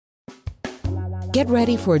Get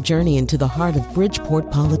ready for a journey into the heart of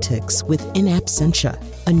Bridgeport politics with In Absentia,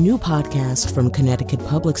 a new podcast from Connecticut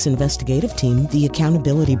Public's investigative team, The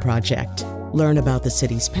Accountability Project. Learn about the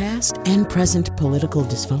city's past and present political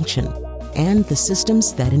dysfunction and the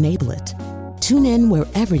systems that enable it. Tune in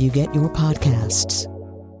wherever you get your podcasts.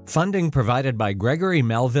 Funding provided by Gregory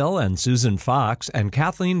Melville and Susan Fox and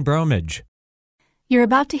Kathleen Bromage. You're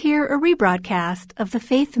about to hear a rebroadcast of the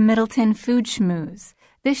Faith Middleton Food Schmooze.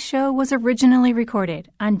 This show was originally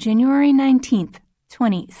recorded on January 19th,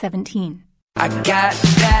 2017. I got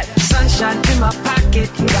that sunshine in my pocket,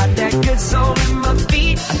 got that good soul in my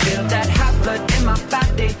feet. I feel that hot blood in my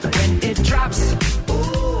body when it drops.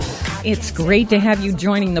 It's great to have you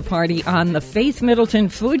joining the party on the Faith Middleton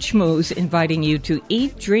Food Schmooze, inviting you to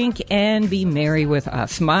eat, drink, and be merry with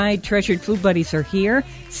us. My treasured food buddies are here,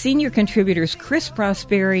 senior contributors Chris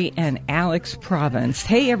Prosperi and Alex Province.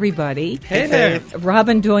 Hey, everybody. Hey there.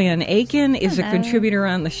 Robin Doyen-Aiken is a contributor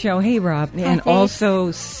on the show. Hey, Rob. Hi, and Faith. Also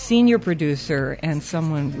senior producer and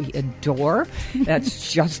someone we adore.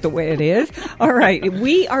 That's just the way it is. All right.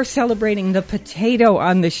 We are celebrating the potato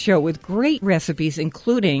on the show with great recipes,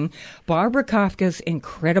 including Barbara Kafka's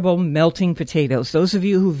incredible melting potatoes. Those of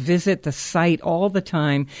you who visit the site all the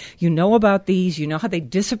time, you know about these. You know how they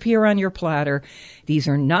disappear on your platter. These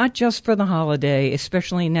are not just for the holiday,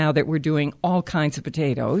 especially now that we're doing all kinds of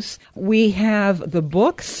potatoes. We have the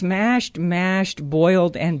book, Smashed, Mashed,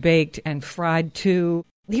 Boiled, and Baked, and Fried too.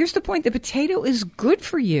 Here's the point. The potato is good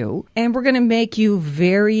for you, and we're going to make you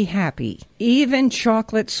very happy. Even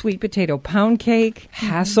chocolate sweet potato pound cake,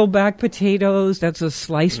 Hasselback potatoes, that's the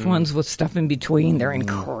sliced ones with stuff in between. They're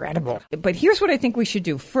incredible. But here's what I think we should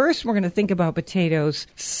do. First, we're going to think about potatoes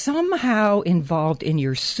somehow involved in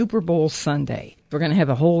your Super Bowl Sunday. We're going to have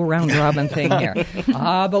a whole round-robin thing here.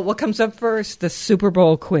 But what comes up first? The Super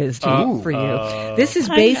Bowl quiz for you. This is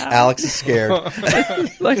based... Alex is scared.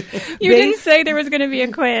 You didn't say there was going to be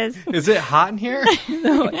a quiz. Is it hot in here?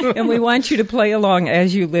 No, and we want you to play along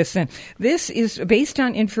as you listen. This is based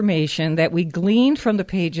on information that we gleaned from the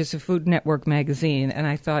pages of Food Network magazine, and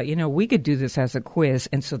I thought, we could do this as a quiz,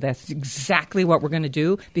 and so that's exactly what we're going to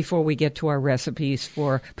do before we get to our recipes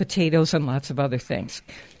for potatoes and lots of other things.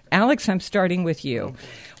 Alex, I'm starting with you.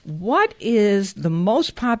 What is the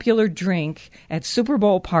most popular drink at Super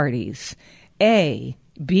Bowl parties? A,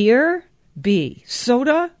 beer. B,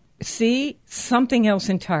 soda. C, something else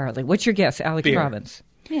entirely. What's your guess, Alex Beer. Robbins?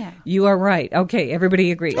 Yeah. You are right. Okay,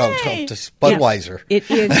 everybody agrees. Oh, just Budweiser. It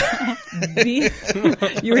is beer.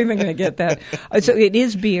 You're even going to get that. So it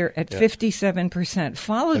is beer at 57%,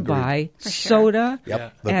 followed by soda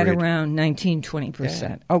Yep. at Agreed. around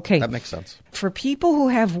 19-20%. Okay. That makes sense. For people who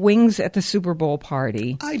have wings at the Super Bowl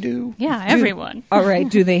party, I do. Yeah, everyone. all right,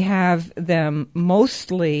 do they have them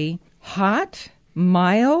mostly hot,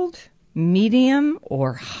 mild, medium,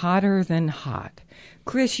 or hotter than hot?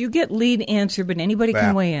 Chris, you get lead answer, but anybody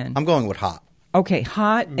can weigh in. I'm going with hot. Okay,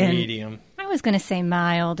 hot and... Medium. I was going to say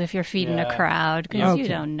mild if you're feeding a crowd, because you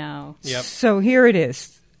don't know. Yep. So here it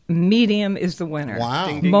is. Medium is the winner. Wow.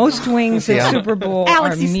 Ding, ding. Most wings at Super Bowl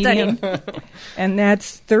Alex are is medium, and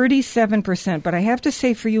that's 37%. But I have to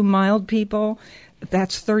say, for you mild people,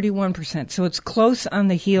 that's 31%. So it's close on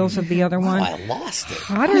the heels of the other one. I lost it.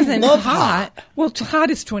 Hotter than love hot. hot. Well, hot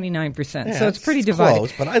is 29%, Yeah, so it's pretty it's divided.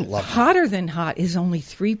 close, but I love hot. Hotter than hot is only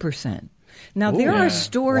 3%. Now, there are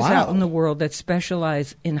stores out in the world that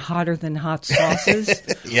specialize in hotter than hot sauces.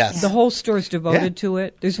 Yes. The whole store's devoted to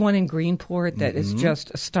it. There's one in Greenport that is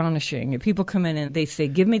just astonishing. If people come in and they say,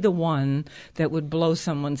 give me the one that would blow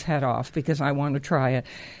someone's head off because I want to try it.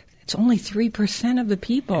 It's only 3% of the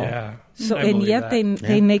people. Yeah, So, I and believe yet that.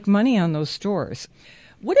 they make money on those stores.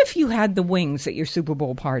 What if you had the wings at your Super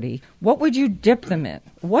Bowl party? What would you dip them in?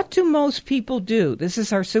 What do most people do? This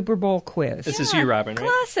is our Super Bowl quiz. This is you, Robin, right?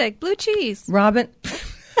 Classic, blue cheese. Robin,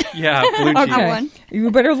 Yeah, blue cheese. okay, one.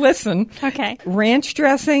 you better listen. Okay. Ranch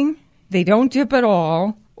dressing, they don't dip at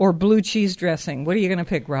all, or blue cheese dressing. What are you going to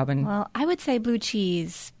pick, Robin? Well, I would say blue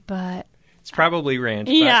cheese, but It's probably ranch,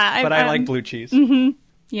 but, Yeah, but I like blue cheese.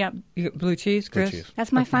 yep, You get blue cheese, Chris? cheese.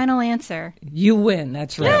 that's my final answer. You win.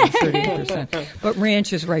 That's right, 30%. But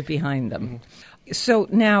ranch is right behind them. So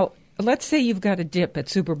now, let's say you've got a dip at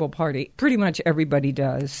Super Bowl party. Pretty much everybody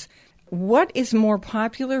does. What is more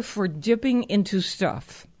popular for dipping into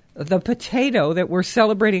stuff? The potato that we're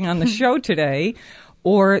celebrating on the show today,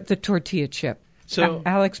 or the tortilla chip? So,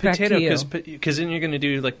 Alex, back potato, to you. because then you're going to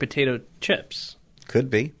do like potato chips. Could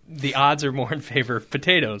be. The odds are more in favor of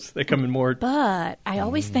potatoes. They come in more. But I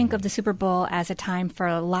always think of the Super Bowl as a time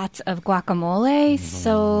for lots of guacamole,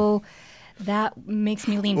 so That makes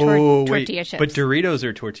me lean Oh, toward Wait, tortilla chips. but Doritos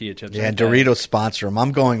are tortilla chips. Yeah, aren't they? Doritos sponsor them.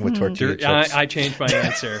 I'm going with tortilla chips. I changed my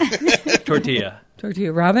answer. Tortilla.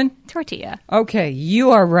 Tortilla, Robin? Tortilla. Okay,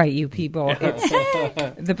 you are right, you people.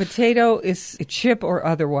 The potato is a chip or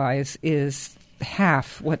otherwise is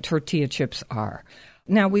half what tortilla chips are.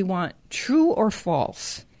 Now we want true or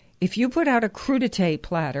false. If you put out a crudité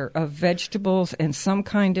platter of vegetables and some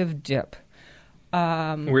kind of dip,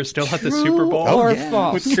 We're still at the true Super Bowl. or yeah.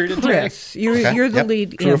 false? With crudité. Chris, you're Okay, the yep.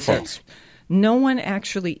 lead True or answer. false? No one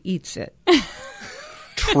actually eats it.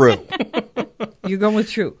 True. You go with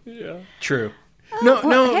true. True. well,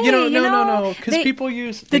 No, hey, no. Because they- people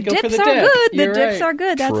The they go for dips the are dip. good. The You're dips right. are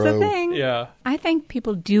good. That's the True. thing. Yeah. I think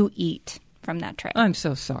people do eat from that tray. I'm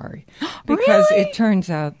so sorry. Because Really? it turns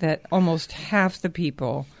out that almost half the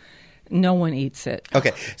people, no one eats it.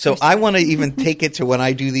 Okay, so I want to even take it to when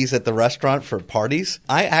I do these at the restaurant for parties.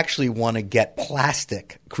 I actually want to get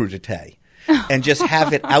plastic crudité and just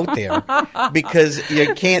have it out there because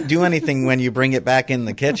you can't do anything when you bring it back in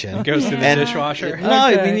the kitchen. It goes through the And- dishwasher. No,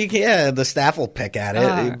 I Okay. mean, the staff will pick at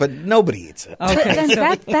it, but nobody eats it. But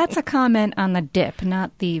then that's a comment on the dip,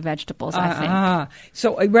 not the vegetables, I think.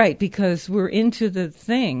 So, right, because we're into the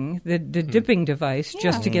thing, the dipping device,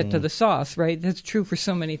 just to get to the sauce, right? That's true for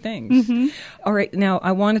so many things. All right, now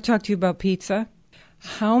I want to talk to you about pizza.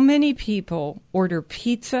 How many people order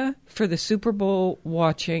pizza for the Super Bowl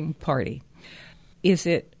watching party? Is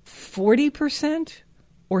it 40%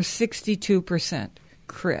 or 62%?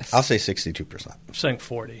 Chris? I'll say 62%. I'm saying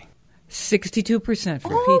 40. 62% for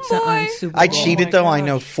Oh, pizza boy. on Super Bowl. I cheated, though. I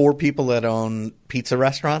know 4 people that own pizza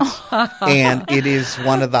restaurants, and it is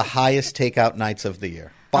one of the highest takeout nights of the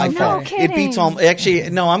year. By No far. kidding. It beats all. Actually,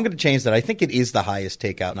 no, I'm going to change that. I think it is the highest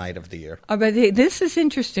takeout night of the year. But this is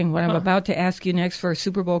interesting, what I'm about to ask you next for a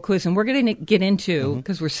Super Bowl quiz. And we're going to get into,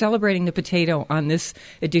 because we're celebrating the potato on this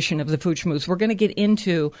edition of the Food Schmooze, we're going to get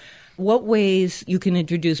into what ways you can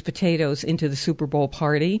introduce potatoes into the Super Bowl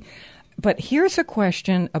party. But here's a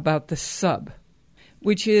question about the sub,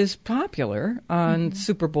 which is popular on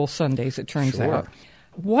Super Bowl Sundays, it turns Sure. out.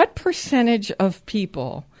 What percentage of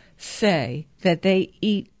people say that they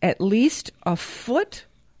eat at least a foot,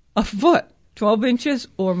 12 inches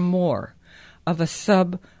or more of a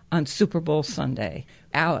sub on Super Bowl Sunday?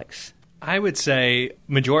 Alex. I would say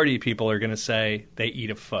majority of people are going to say they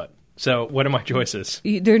eat a foot. So what are my choices?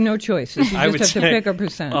 There are no choices. You I would just have say to pick a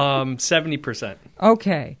percent. 70%.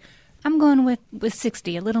 Okay. I'm going with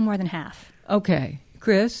 60, a little more than half. Okay.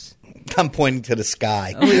 Chris? I'm pointing to the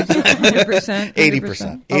sky. 100%?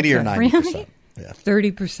 80%. 80 or Okay. 90%. Really? Yeah.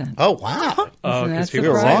 30%. Oh, wow. Oh, Isn't because that people We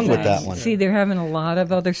were wrong with surprising? that one. See, they're having a lot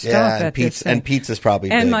of other stuff Yeah, at and this pizza, thing. and pizza's probably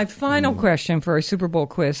And big. my final question for our Super Bowl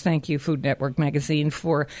quiz, thank you, Food Network Magazine,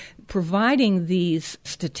 for providing these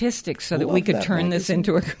statistics so that we Love could that turn this magazine.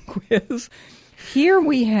 into a quiz. Here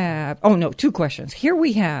we have, 2 questions. Here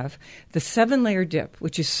we have the 7-layer dip,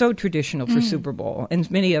 which is so traditional for Super Bowl and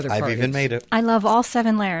many other I've parties. even made it. I love all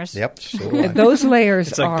 7 layers. Yep. So do I. Those layers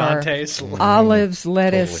It's like are Dante's. olives,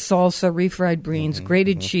 lettuce, salsa, refried beans,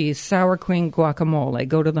 grated cheese, sour cream, guacamole.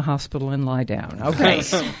 Go to the hospital and lie down. Okay.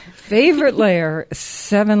 Favorite layer,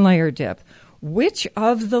 7-layer dip. Which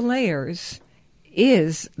of the layers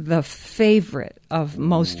is the favorite of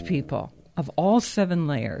most people of all 7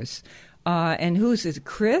 layers? And who's it?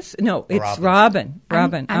 Chris? No, it's Robin.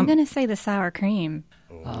 Robin. I'm going to say the sour cream.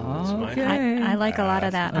 Okay. I like a lot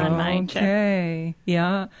of that on my chip. Okay.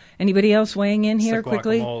 Yeah. Anybody else weighing in here It's the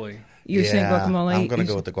quickly? guacamole. You're saying Yeah, guacamole? I'm going to You're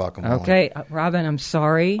go with the guacamole. Okay, Robin, I'm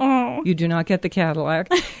sorry. You do not get the Cadillac.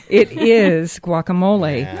 It is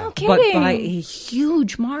guacamole, No but kidding. by a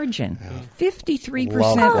huge margin. 53%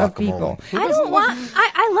 Love of guacamole. people. I don't want.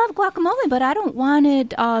 I love guacamole, but I don't want it.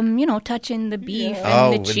 Touching the beef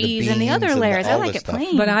and the with the cheese and the beans other and layers. I all like this it stuff.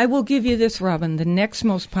 plain. But I will give you this, Robin. The next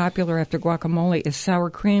most popular after guacamole is sour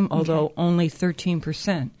cream, although only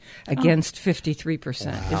 13% against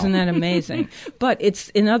 53%. Isn't that amazing? But it's,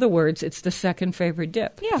 in other words, it's the second favorite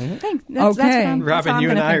dip. yeah, thanks. That's Okay. what I'm, that's how Robin, I'm you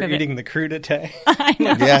and gonna I think are of it. eating the crudité.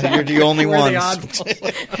 Yeah, you're the only We're ones. the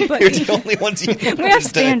oddballs. But, You're the only ones. We have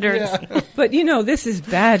standards. but this is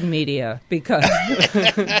bad media because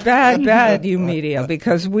bad you media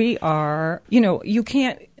because we are, you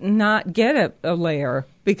can't not get a layer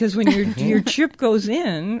because when your chip goes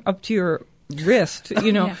in up to your wrist,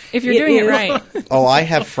 If you're doing it right. Oh, I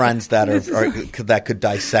have friends that that could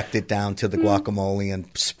dissect it down to the guacamole and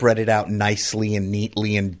spread it out nicely and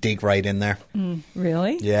neatly and dig right in there.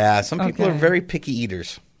 Really? Yeah, some people are Okay. very picky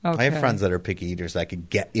eaters. I have friends that are picky eaters that could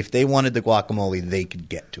get, if they wanted the guacamole, they could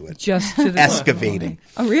get to it. Just to the excavating.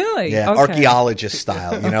 Oh, really? Yeah, Okay. archaeologist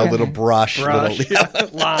style, little brush.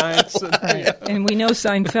 Lines. Right. And we know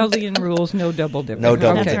Seinfeldian rules, no double dipping. No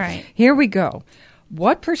double Okay. That's right. Here we go.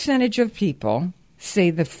 What percentage of people say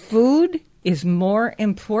the food is more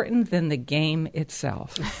important than the game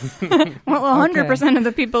itself? Well, 100% of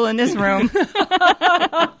the people in this room.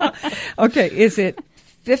 Okay, is it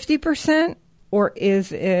 50% or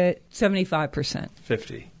is it 75%?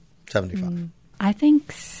 50. 75. I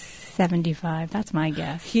think 75. That's my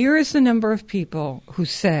guess. Here is the number of people who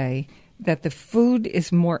say that the food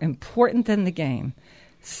is more important than the game.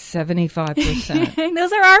 75%.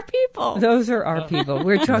 Those are our people. Those are our people.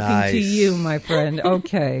 We're talking Nice. to you, my friend.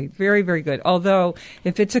 Okay, very, very good. Although,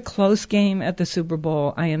 if it's a close game at the Super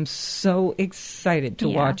Bowl, I am so excited to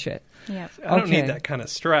Yeah. watch it. Yep. I don't Okay. need that kind of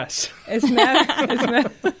stress.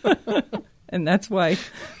 And that's why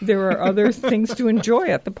there are other things to enjoy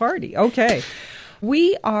at the party. Okay.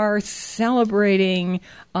 We are celebrating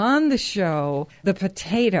on the show the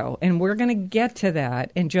potato, and we're going to get to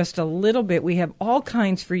that in just a little bit. We have all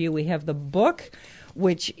kinds for you. We have the book,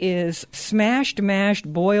 which is Smashed,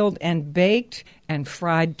 Mashed, Boiled, and Baked and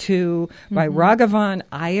Fried Too by Raghavan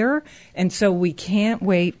Iyer. And so we can't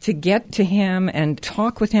wait to get to him and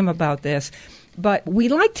talk with him about this. But we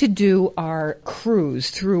like to do our cruise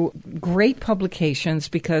through great publications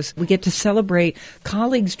because we get to celebrate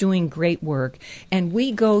colleagues doing great work. And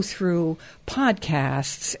we go through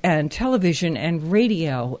podcasts and television and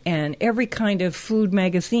radio and every kind of food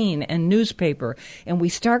magazine and newspaper. And we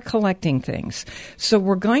start collecting things. So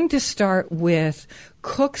we're going to start with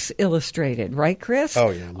Cooks Illustrated, right, Chris? Oh,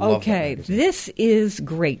 yeah. Love that Okay, magazine. this is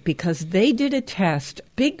great because they did a test,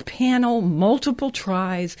 big panel, multiple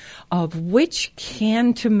tries of which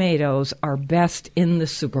canned tomatoes are best in the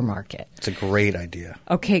supermarket. It's a great idea.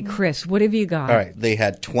 Okay, Chris, what have you got? All right. They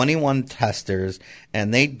had 21 testers,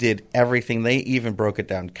 and they did everything. They even broke it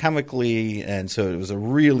down chemically, and so it was a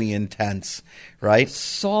really intense, right?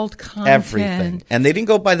 Salt content. Everything. And they didn't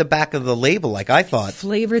go by the back of the label like I thought.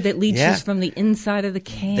 Flavor that leaches Yeah. from the inside of the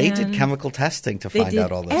can. They did chemical testing to They find did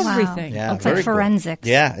out all this. everything. Yeah, It's like very cool. forensics.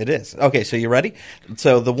 Yeah, it is. Okay, so you ready?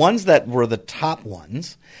 So the ones that were the top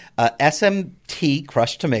ones, SMT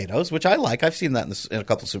crushed tomatoes, which I like. I've seen that in a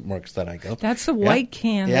couple of supermarkets that I go. That's the Yeah. white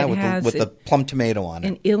can yeah, that with has the plum tomato on it.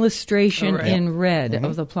 an illustration Oh, right. in red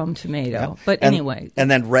of the plum tomato. Yeah. But And- anyway, And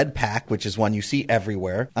then Red Pack, which is one you see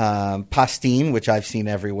everywhere. Pastine, which I've seen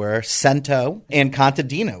everywhere. Cento. And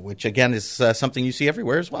Contadino, which again is something you see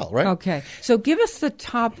everywhere as well, right? okay. So give us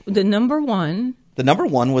the number one. The number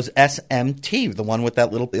one was SMT, the one with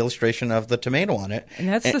that little illustration of the tomato on it. And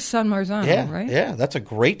that's the San Marzano, Yeah, right? yeah, that's a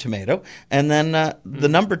great tomato. And then the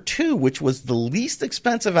number two, which was the least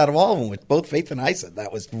expensive out of all of them, which both Faith and I said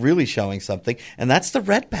that was really showing something, and that's the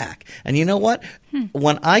Red Pack. And you know what?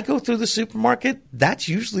 When I go through the supermarket, that's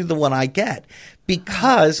usually the one I get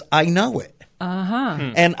because I know it.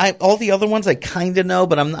 And all the other ones I kind of know,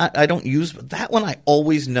 but I don't use. But that one I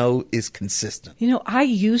always know is consistent. You know, I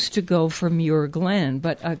used to go for Muir Glen,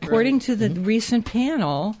 but according to the recent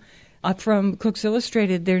panel from Cooks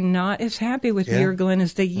Illustrated, they're not as happy with Yeah. Muir Glen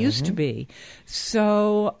as they used to be.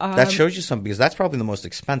 So That shows you something because that's probably the most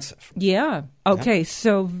expensive. yeah. Okay,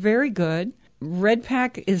 so very good. Red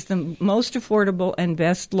Pack is the most affordable and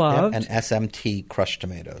best loved. And SMT crushed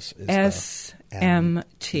tomatoes is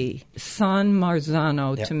SMT, San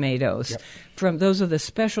Marzano Yep. tomatoes. Yep. Those are the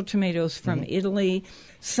special tomatoes from Italy.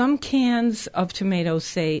 Some cans of tomatoes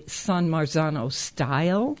say San Marzano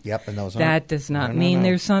style. Yep, and those That aren't. does not No, mean no.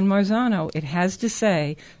 they're San Marzano. It has to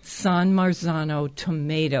say San Marzano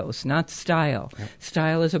tomatoes, not style.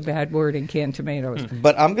 Style is a bad word in canned tomatoes.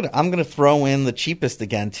 But I'm gonna throw in the cheapest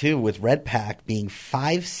again too, with Red Pack being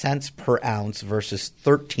 5 cents per ounce versus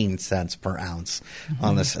 13 cents per ounce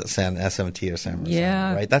on the SMT or San Marzano.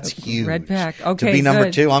 Yeah. Right. That's huge. Red Pack. To Okay, be number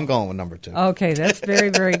good. two, I'm going with number two. Okay, that's very,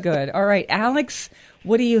 very good. All right, Alex,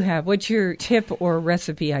 what do you have? What's your tip or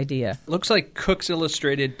recipe idea? Looks like Cooks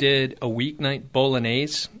Illustrated did a weeknight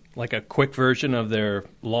bolognese, like a quick version of their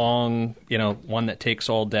long, one that takes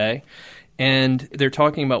all day. And they're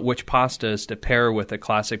talking about which pastas to pair with a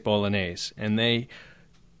classic bolognese. And they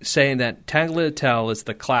say that tagliatelle is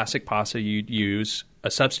the classic pasta you'd use.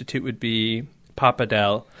 A substitute would be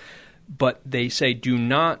pappardelle. But they say do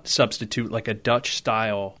not substitute like a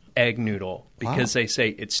Dutch-style egg noodle because they say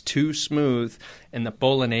it's too smooth and the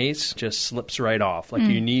bolognese just slips right off. Like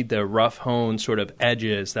you need the rough honed sort of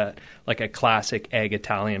edges that like a classic egg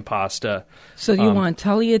Italian pasta. So you want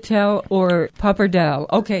tagliatelle or pappardelle.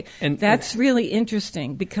 Okay, And- that's really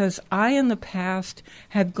interesting because I in the past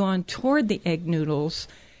have gone toward the egg noodles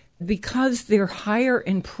because they're higher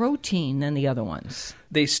in protein than the other ones.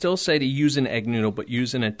 They still say to use an egg noodle, but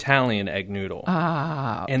use an Italian egg noodle.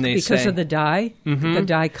 And they because of the dye? Mm-hmm. The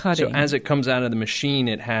dye cutting. So as it comes out of the machine,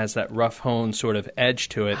 it has that rough-honed sort of edge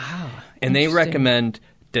to it. And they interesting. recommend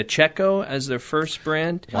DeCecco as their first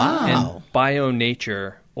brand. And Bio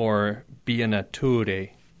Nature or Via Nature.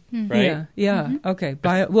 Right? Yeah. Okay.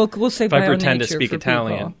 We'll say if I Bio pretend Nature to speak for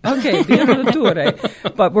Italian. People. Okay, Via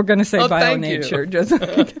Nature. But we're going to say Bio Nature.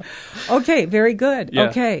 Okay, very good. Yeah.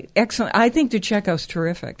 Okay, excellent. I think DeCecco's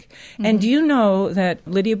terrific. And do you know that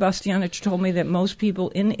Lydia Bastianich told me that most people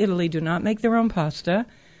in Italy do not make their own pasta?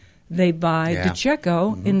 They buy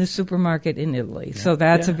DeCecco in the supermarket in Italy. So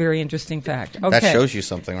that's a very interesting fact. Okay. That shows you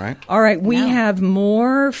something, right? All right, we have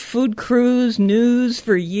more Food Cruise news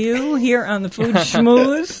for you here on the Food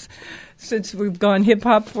Schmooze. Since we've gone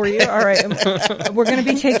hip-hop for you. All right, we're going to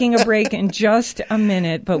be taking a break in just a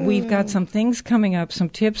minute, but we've got some things coming up, some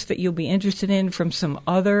tips that you'll be interested in from some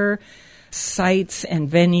other sites and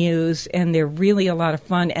venues, and they're really a lot of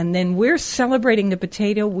fun. And then we're celebrating the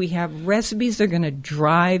potato. We have recipes that are going to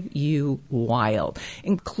drive you wild,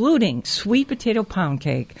 including sweet potato pound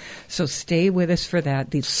cake. So stay with us for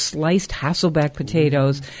that. These sliced Hasselback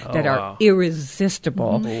potatoes that are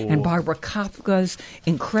irresistible. And Barbara Kafka's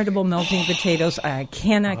incredible melting potatoes I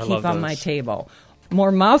cannot keep on my table.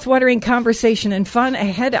 More mouth-watering conversation and fun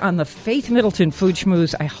ahead on the Faith Middleton Food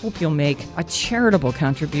Schmooze. I hope you'll make a charitable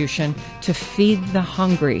contribution to feed the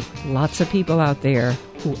hungry. Lots of people out there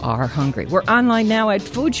who are hungry. We're online now at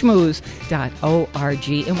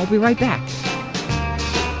foodschmooze.org, and we'll be right back.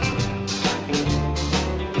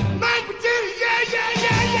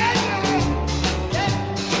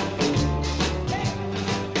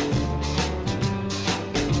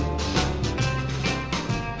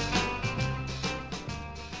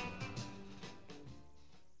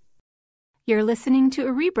 You're listening to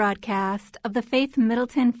a rebroadcast of the Faith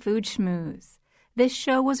Middleton Food Schmooze. This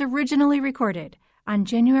show was originally recorded on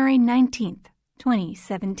January 19th,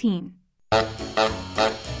 2017.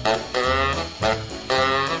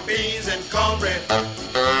 Beans and cornbread.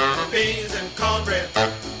 Beans and cornbread.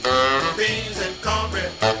 Beans and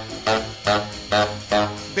cornbread.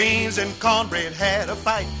 Beans and cornbread had a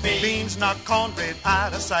fight. Beans knocked cornbread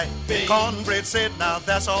out of sight. Cornbread said, now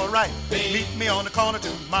that's all right. Meet me on the corner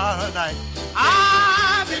tomorrow night.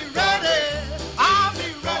 I'll be ready. I'll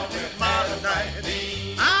be ready tomorrow night.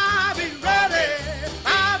 I'll be ready.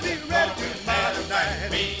 I'll be ready tomorrow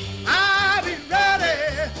night. I'll be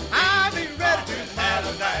ready. I'll be ready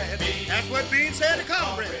tomorrow night. That's what Beans said to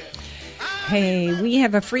cornbread. Hey, we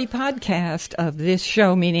have a free podcast of this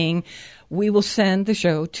show, meaning we will send the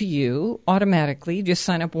show to you automatically. Just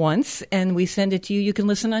sign up once, and we send it to you. You can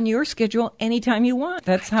listen on your schedule anytime you want.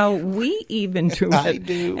 That's how we even do it. I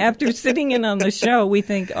do. After sitting in on the show, we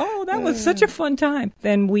think, oh, that was such a fun time.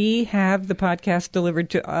 Then we have the podcast delivered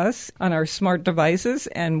to us on our smart devices,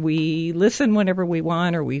 and we listen whenever we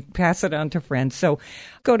want, or we pass it on to friends. So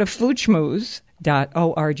go to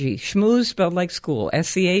foodschmooze.org. Schmooze spelled like school,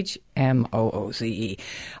 SCHMOOZE.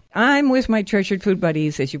 I'm with my treasured food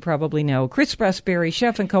buddies, as you probably know, Chris Prosperi,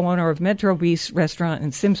 chef and co-owner of Metro Beast Restaurant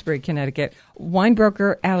in Simsbury, Connecticut,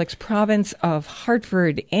 winebroker Alex Province of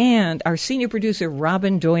Hartford, and our senior producer,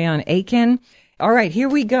 Robin Doyon-Aiken. All right, here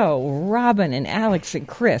we go. Robin and Alex and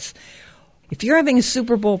Chris. If you're having a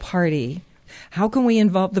Super Bowl party, how can we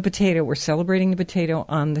involve the potato? We're celebrating the potato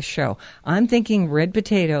on the show. I'm thinking red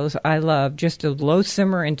potatoes, I love, just a low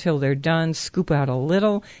simmer until they're done. Scoop out a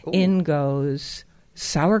little. Ooh. In goes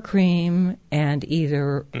sour cream and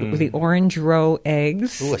either the orange roe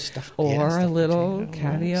eggs or a little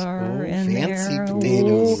caviar in fancy there.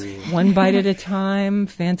 Potatoes. One bite at a time,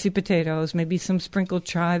 fancy potatoes, maybe some sprinkled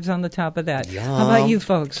chives on the top of that. Yum. How about you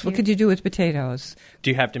folks? What could you do with potatoes? Do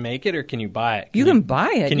you have to make it, or can you buy it? You can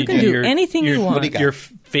buy it. You can do anything you want. What do you got? Your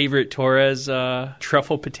favorite Torres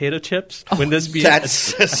truffle potato chips? Wouldn't this be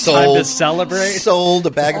that's time to celebrate? Sold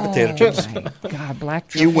a bag of potato chips. God, black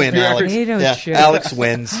truffle You win, Alex. potato chips. Alex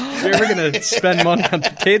wins. If you're ever going to spend money on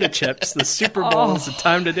potato chips, the Super Bowl is the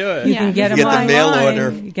time to do it. You can get them Get the online. mail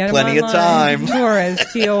order. You get Plenty them of time. Torres,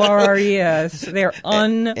 Torres. They're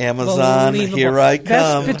unbelievable. Amazon, here I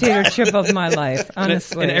come. Best potato chip of my life,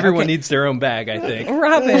 honestly. And everyone needs their own bag, I think.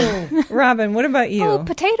 Robin, what about you? Oh,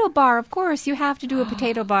 potato bar. Of course, you have to do a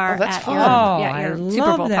potato bar that's at fun. your, I your love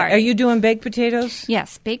Super Bowl that. party. Are you doing baked potatoes?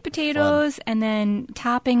 Yes, baked potatoes and then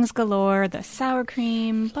toppings galore, the sour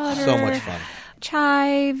cream, butter. So much fun.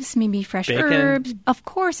 chives, maybe fresh Bacon. herbs. Of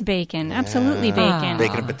course, bacon. Absolutely bacon.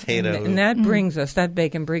 Bacon and potatoes. And that that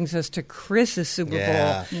bacon brings us to Chris's Super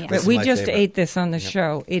Yeah. Bowl. Yeah. This is We my just favorite. ate this on the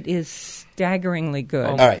show. It is staggeringly good.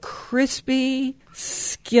 All right. Crispy,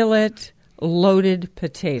 skillet, loaded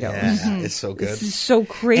potatoes. Yeah, it's so good. This is so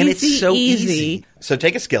crazy and it's so easy. So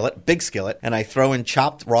take a skillet, big skillet, and I throw in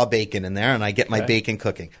chopped raw bacon in there, and I get my bacon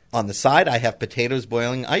cooking. On the side, I have potatoes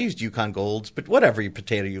boiling. I used Yukon Golds, but whatever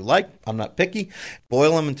potato you like. I'm not picky.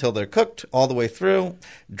 Boil them until they're cooked all the way through.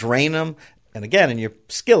 Drain them. And again, in your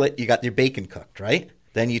skillet, you got your bacon cooked, right?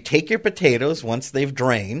 Then you take your potatoes once they've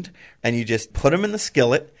drained, and you just put them in the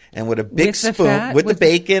skillet. And with a big With the spoon, fat? with the With-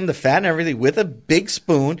 bacon, the fat and everything, with a big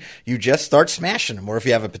spoon, you just start smashing them. Or if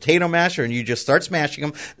you have a potato masher and you just start smashing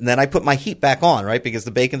them, and then I put my heat back on, right, because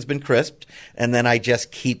the bacon's been crisped, and then I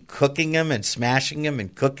just keep cooking them and smashing them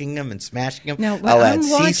and cooking them and smashing them. Now, I'll I'm add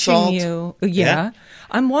sea watching salt. you. Yeah.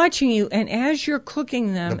 I'm watching you, and as you're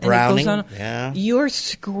cooking them, The browning, and it goes on, yeah. you're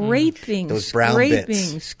scraping, Those brown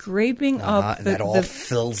bits. scraping up And the, that all the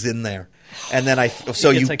fills in there. And then so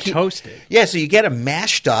It's you like keep, toasted. Yeah, so you get them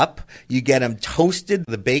mashed up, you get them toasted.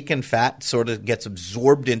 The bacon fat sort of gets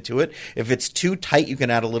absorbed into it. If it's too tight, you can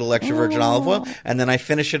add a little extra virgin olive oil, and then I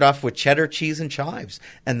finish it off with cheddar cheese and chives,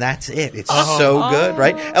 and that's it. It's so good,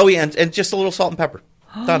 right? Oh yeah, and just a little salt and pepper.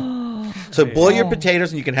 Done. So boil your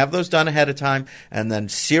potatoes, and you can have those done ahead of time, and then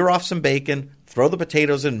sear off some bacon. Throw the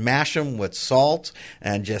potatoes in, mash them with salt,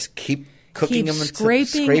 and just keep cooking Keep them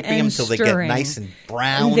scraping them and until they get stirring. nice and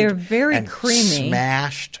brown. And they're very and creamy.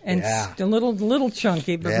 smashed. and yeah. a little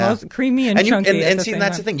chunky, but Yeah. most creamy and you, chunky. And, at and the see, same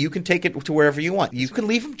that's time. the thing. You can take it to wherever you want. You can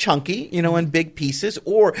leave them chunky, in big pieces,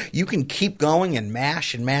 or you can keep going and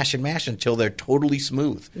mash and mash and mash until they're totally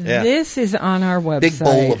smooth. Yeah. This is on our website. Big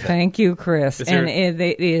bowl of it. Thank you, Chris. Is there- And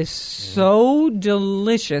it is so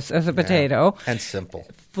delicious as a potato. And simple.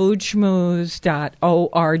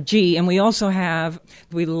 Foodschmooze.org. And we also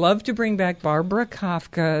we love to bring back Barbara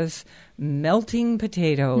Kafka's melting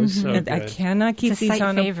potatoes. So And I good. cannot keep It's a these site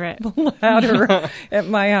on favorite. a platter at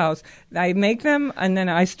my house. I make them and then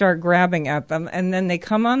I start grabbing at them and then they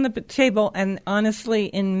come on the table and honestly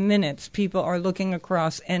in minutes people are looking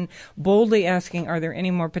across and boldly asking, are there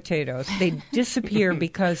any more potatoes? They disappear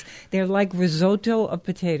because they're like risotto of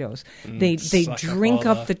potatoes. They suck up drink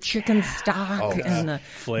all up the chicken stock and the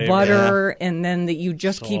Flavor. butter and then you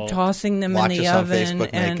just keep Salt. tossing them Watch in the us on oven. Facebook,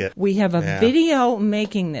 and make it. we have a Yeah. video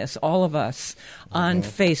making this, all of us, on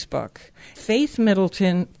Facebook. Faith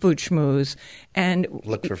Middleton Food Schmooze. And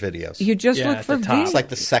Look for videos. you just Yeah, look at for the top. videos. It's like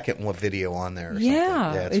the second one video on there or something.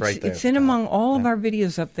 Yeah, Yeah, it's right there. It's in among all of our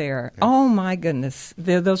videos up there. Oh my goodness,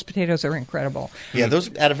 those potatoes are incredible. Yeah, those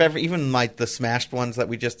out of even the smashed ones that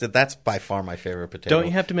we just did, that's by far my favorite potato. Don't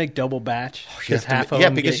you have to make double batch? You Because have to half ma- of yeah,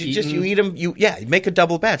 them because get you eaten? eat them. You make a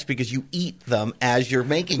double batch because you eat them as you're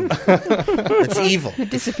making them. It's evil.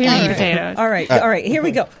 Disappearing potatoes. All right. Here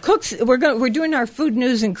we go. Cooks. We're doing our food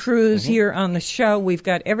news and cruise here on the show. We've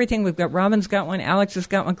got everything. We've got Robin's got one. Alex has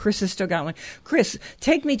got one. Chris has still got one. Chris,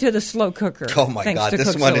 take me to the slow cooker. Oh my Thanks God, to this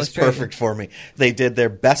Cooks one is Illustrated. perfect for me. They did their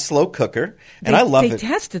best slow cooker, and They- I love they it.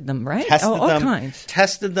 tested them, right? Tested all them, kinds.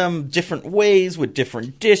 tested them different ways with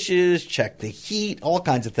different dishes, checked the heat, all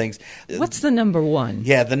kinds of things. What's the number one?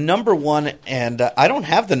 Yeah, the number one, and I don't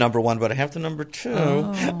have the number one, but I have the number two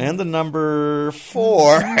and the number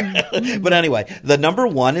 4. But anyway, the number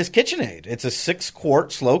one is KitchenAid. It's a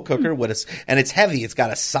 6-quart slow cooker and it's heavy. It's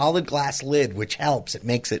got a solid glass lid, which helps. It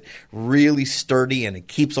makes it really sturdy and it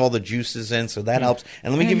keeps all the juices in, so that helps.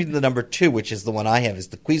 And let me give you the number 2, which is the one I have, is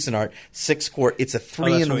the Cuisinart 6-quart. It's a that's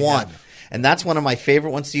what we 3-in-1. have. And that's one of my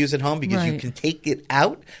favorite ones to use at home because you Right. can take it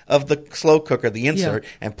out of the slow cooker, the insert,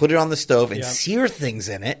 and put it on the stove and Yeah. sear things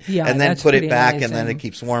in it, Yeah, and then that's put it pretty back, and amazing. then it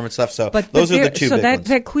keeps warm and stuff. So But those are the they're- two so big that, ones.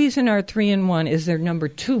 that Cuisinart 3-in-1 is their number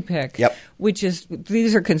 2 pick. Yep. Which is,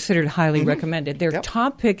 these are considered highly recommended. Their Yep.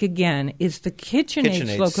 top pick again is the KitchenAid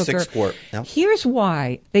KitchenAid slow cooker. 6-quart. Yep. Here's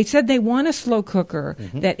why. They said they want a slow cooker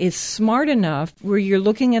that is smart enough where you're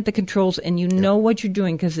looking at the controls and you know what you're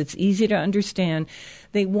doing because it's easy to understand.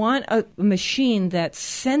 They want a machine that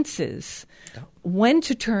senses when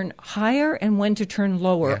to turn higher and when to turn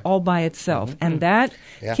lower all by itself. And that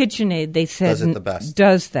Yeah. KitchenAid, they said, Does it the best.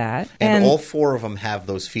 does that. and all 4 of them have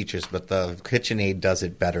those features, but the KitchenAid does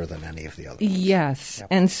it better than any of the others. Yes,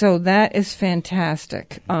 and so that is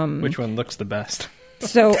fantastic. Which one looks the best?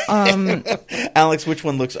 So, Alex, which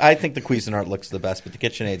one looks? I think the Cuisinart looks the best, but the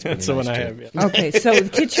KitchenAid's pretty That's the nice one I too. have. Yeah. okay, so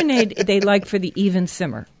KitchenAid they like for the even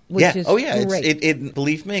simmer, which Yeah. is Oh yeah. great.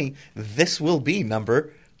 Believe me, this will be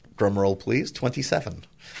number drum roll please, 27.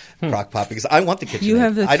 Crock pot, because I want the KitchenAid. You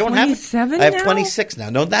have the I don't have it. 27 I have now? 26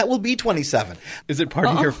 now. No, that will be 27. Is it part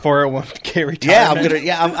of your 401k retirement?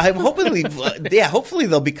 Yeah, I'm hopefully, hopefully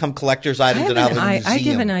they'll become collector's items and I'll have a museum. I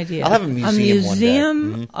give an idea. I'll have a museum one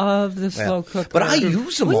day. Of the slow cooker. But I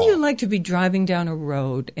use them all. Wouldn't you like to be driving down a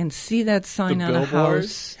road and see that sign The on a billboard?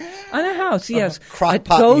 house? On a house, yes. Crock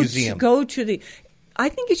pot museum. Go to the... I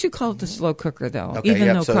think you should call it the slow cooker, though, Okay, even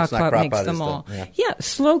though so it's not Crock-Pot Crock makes Pot, them it's all. the-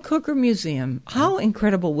 Slow cooker museum. How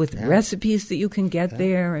incredible with recipes that you can get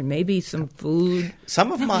there and maybe some food.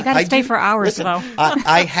 Some of my You gotta stay for hours, listen, though.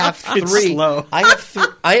 I have three. slow. I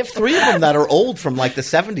have three of them that are old from like the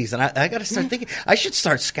 70s, and I got to start thinking I should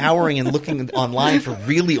start scouring and looking online for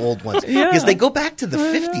really old ones because they go back to the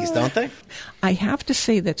 50s, don't they? I have to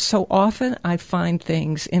say that so often I find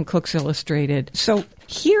things in Cooks Illustrated. So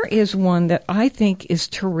here is one that I think is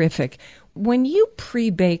terrific. When you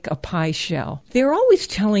pre-bake a pie shell, they're always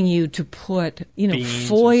telling you to put, Beans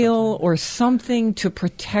foil or something to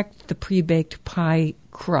protect the pre-baked pie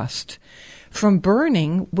crust from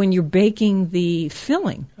burning when you're baking the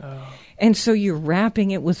filling. Oh. And so you're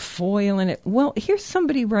wrapping it with foil in it. Well, here's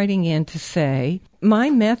somebody writing in to say, my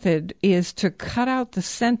method is to cut out the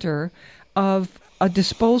center of a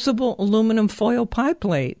disposable aluminum foil pie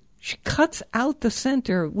plate. She cuts out the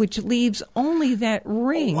center, which leaves only that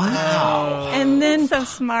ring. Wow. And then So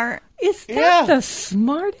smart. Is that the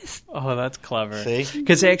smartest? Oh, that's clever. See?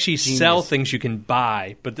 Because they actually sell things you can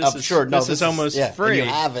buy, but this is almost free. You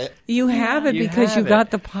have it. You have it You because have you it. got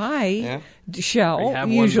the pie shell, Or you have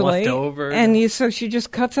one usually. left over. And so she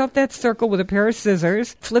just cuts out that circle with a pair of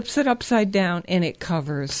scissors, flips it upside down, and it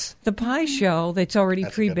covers the pie shell that's already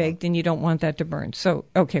pre-baked, and you don't want that to burn. So,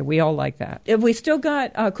 okay, we all like that. Have we still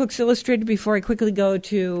got Cooks Illustrated before I quickly go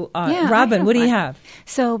to Robin? What do you have?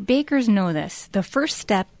 So bakers know this. The first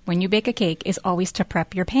step when you bake a cake is always to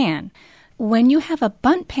prep your pan. When you have a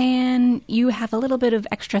bundt pan, you have a little bit of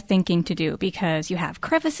extra thinking to do because you have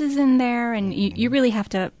crevices in there and you really have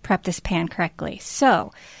to prep this pan correctly.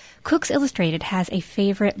 So Cooks Illustrated has a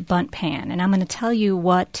favorite bundt pan, and I'm going to tell you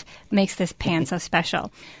what makes this pan so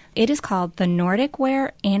special. It is called the Nordic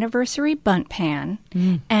Ware Anniversary Bundt Pan,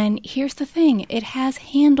 and here's the thing. It has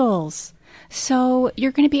handles. So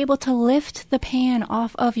you're going to be able to lift the pan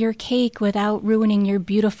off of your cake without ruining your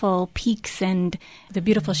beautiful peaks and the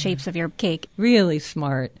beautiful shapes of your cake. Really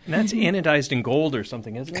smart. And that's anodized in gold or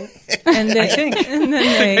something, isn't it? And I think. And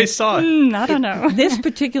then I saw it. I don't know. This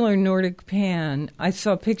particular Nordic pan, I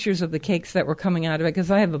saw pictures of the cakes that were coming out of it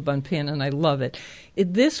because I have a bundt pan and I love it.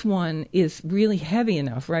 This one is really heavy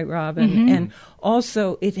enough, right, Robin? And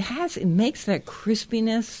also it makes that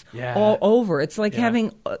crispiness all over. It's like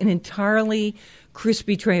having an entirely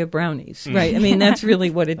crispy tray of brownies, right? I mean, that's really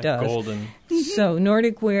what it does. Golden. So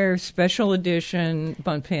Nordic Ware Special Edition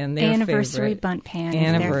bundt pan, their Anniversary favorite. bundt pan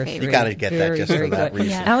Anniversary. is their favorite. You got to get that just for that good.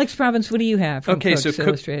 reason. Yeah. Alex Province, what do you have from Okay, Cooks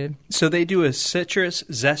Illustrated? So they do a citrus,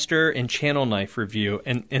 zester, and channel knife review,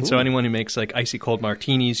 and so anyone who makes like icy cold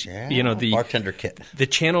martinis, the bartender kit. The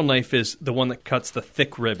channel knife is the one that cuts the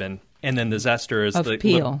thick ribbon, and then the zester is Of the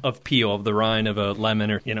peel. of the rind of a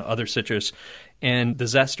lemon or other citrus. And the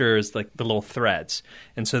zester is like the little threads.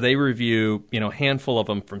 And so they review, a handful of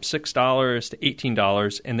them from $6 to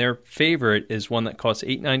 $18. And their favorite is one that costs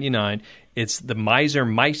 $8.99. It's the Miser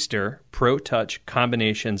Meister Pro Touch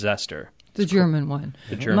Combination Zester. The German one.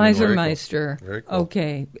 The German Miser one. Meister. Very cool.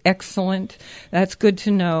 Okay, excellent. That's good to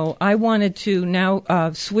know. I wanted to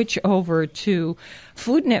now switch over to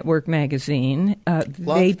Food Network magazine.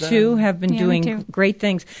 They too have been Yeah, me doing too. great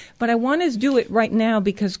things. But I want to do it right now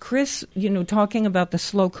because Chris, talking about the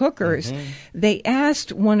slow cookers, they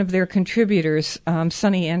asked one of their contributors,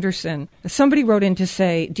 Sonny Anderson, somebody wrote in to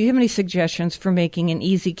say, do you have any suggestions for making an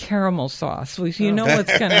easy caramel sauce? Well, you know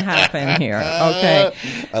what's going to happen here. Okay.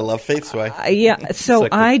 I love Faith's way. So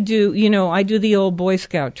I do, I do the old Boy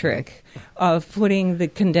Scout trick of putting the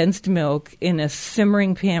condensed milk in a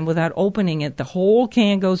simmering pan without opening it. The whole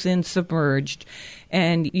can goes in submerged,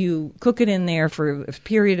 and you cook it in there for a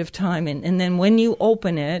period of time. And then when you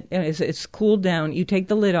open it, as it's cooled down, you take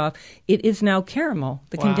the lid off. It is now caramel.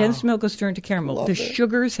 The condensed milk has turned to caramel. The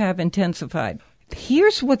sugars have intensified.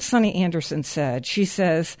 Here's what Sonny Anderson said. She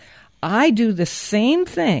says, I do the same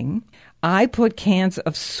thing. I put cans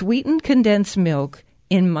of sweetened condensed milk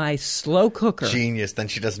in my slow cooker. Genius. Then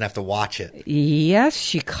she doesn't have to watch it. Yes,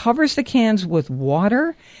 she covers the cans with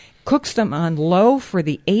water cooks them on low for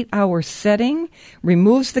the 8-hour setting,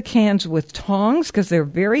 removes the cans with tongs because they're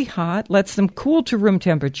very hot, lets them cool to room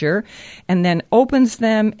temperature, and then opens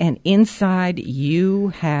them, and inside you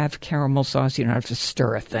have caramel sauce. You don't have to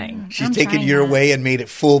stir a thing. She's taken your way and made it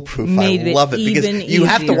foolproof. Made I love it because even you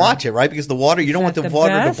have to easier. watch it, right? Because the water, you don't want the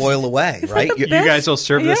water best? to boil away, right? You guys will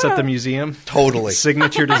serve this at the museum? Totally.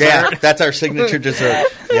 Signature dessert? Yeah, that's our signature dessert.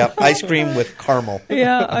 Yep, ice cream with caramel.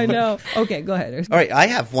 Yeah, I know. Okay, go ahead. All right, I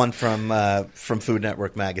have one from Food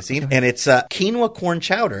Network magazine, and it's quinoa corn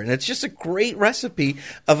chowder, and it's just a great recipe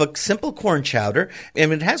of a simple corn chowder,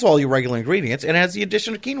 and it has all your regular ingredients, and it has the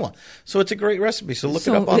addition of quinoa, so it's a great recipe. So look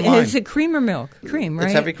it up online. Is it cream or milk? Cream, right?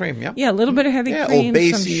 It's heavy cream, yeah. Yeah, a little bit of heavy cream, Old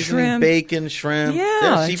Bay some seasoning, shrimp. bacon, shrimp.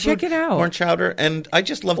 Yeah, seafood, check it out. Corn chowder, and I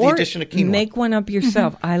just love the Or addition of quinoa. make one up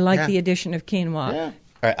yourself. I like Yeah. the addition of quinoa. Yeah.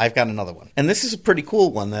 All right, I've got another one. And this is a pretty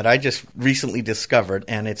cool one that I just recently discovered,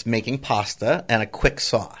 and it's making pasta and a quick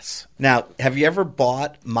sauce. Now, have you ever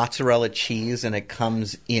bought mozzarella cheese and it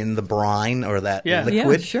comes in the brine or that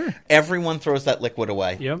liquid? Yeah, sure. Everyone throws that liquid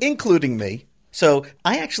away, Yep. including me. So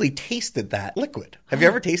I actually tasted that liquid. Have you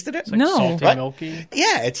ever tasted it? No. Salty, Right? milky?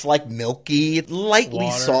 Yeah, it's like milky, lightly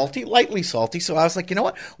Water. salty. So I was like, you know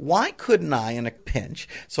what? Why couldn't I in a pinch?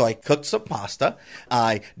 So I cooked some pasta.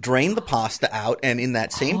 I drained the pasta out, and in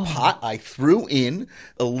that same pot, I threw in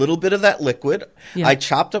a little bit of that liquid. Yeah. I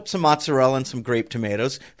chopped up some mozzarella and some grape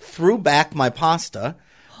tomatoes, threw back my pasta,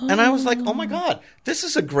 and I was like, oh my God, this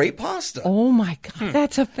is a great pasta. Oh my God,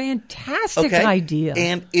 that's a fantastic Okay? idea.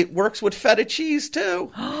 And it works with feta cheese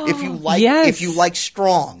too. If you like Yes. if you like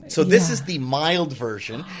strong. So this Yeah. is the mild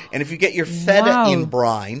version. And if you get your feta Wow. in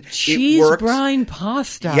brine, Cheese it works. brine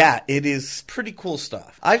pasta. Yeah, it is pretty cool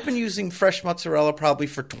stuff. I've been using fresh mozzarella probably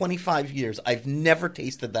for 25 years. I've never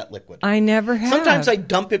tasted that liquid. I never have. Sometimes I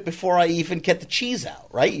dump it before I even get the cheese out,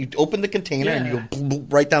 right? You open the container and you go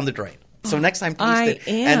right down the drain. So next time, taste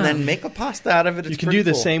it and then make a pasta out of it. It's You can pretty do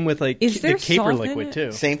the cool. same with like Is the there caper salt in liquid it?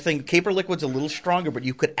 too. Same thing. Caper liquid's a little stronger, but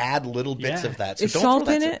you could add little bits Yeah. of that. So Is don't salt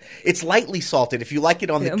throw that in stuff. it? It's lightly salted. If you like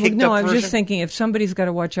it on the kicked No, up I'm version. just thinking if somebody's got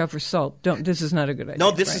to watch out for salt, this is not a good idea.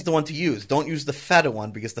 No, this is right? the one to use. Don't use the feta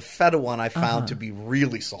one because the feta one I found to be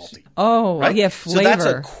really salty. Oh, Right? yeah, So that's a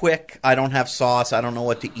flavor. quick, I don't have sauce, I don't know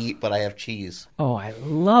what to eat, but I have cheese. Oh, I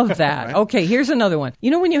love that. Okay, here's another one.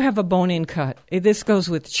 You know when you have a bone-in cut, this goes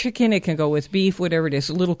with chicken, it can go with beef, whatever it is,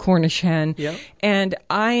 a little Cornish hen. Yep. And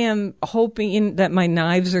I am hoping that my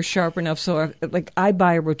knives are sharp enough so I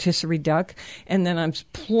buy a rotisserie duck and then I'm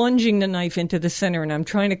plunging the knife into the center and I'm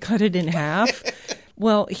trying to cut it in half.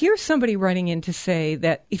 Well, here's somebody writing in to say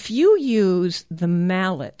that if you use the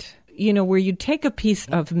mallet, where you take a piece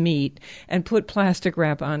of meat and put plastic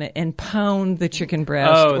wrap on it and pound the chicken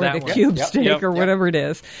breast or that the one. cube Yep, steak yep, or yep. whatever it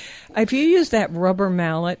is. If you use that rubber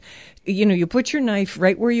mallet, you put your knife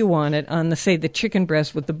right where you want it on the chicken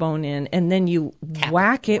breast with the bone in, and then you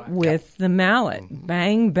whack it with the mallet.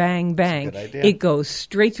 Bang, bang, bang. good idea. It goes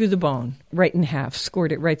straight through the bone, right in half,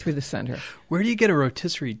 scored it right through the center. Where do you get a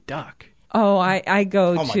rotisserie duck? Oh, I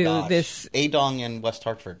go Oh my to gosh. this. Adong in West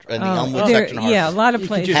Hartford, in the Elmwood there- section. Of yeah, a Hartford. lot of You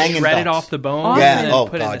can places. just Hanging shred it ducks. off the bone Often. Yeah, and oh,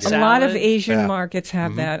 put it in God, a yeah. A salad. lot of Asian Yeah. markets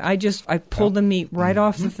have that. I pull the meat right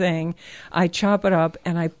off the thing, I chop it up,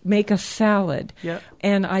 and I make a salad. Yeah.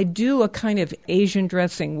 And I do a kind of Asian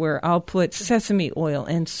dressing where I'll put sesame oil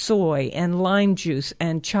and soy and lime juice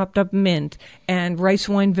and chopped up mint and rice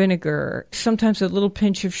wine vinegar, sometimes a little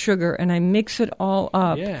pinch of sugar, and I mix it all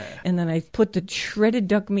up. Yeah. And then I put the shredded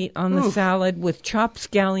duck meat on the salad with chopped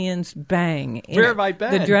scallions, bang. Where have I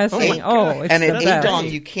been? The dressing. Oh, my God. It's And the at best. Adong,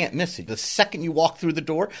 you can't miss it. The second you walk through the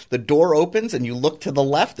door opens and you look to the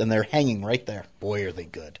left and they're hanging right there. Boy, are they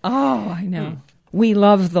good. Oh, I know. We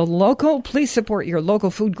love the local. Please support your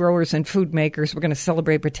local food growers and food makers. We're going to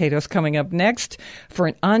celebrate potatoes coming up next for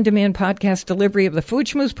an on-demand podcast delivery of the Food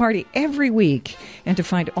Schmooze Party every week. And to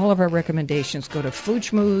find all of our recommendations, go to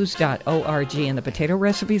foodschmooze.org. And the potato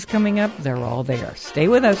recipes coming up, they're all there. Stay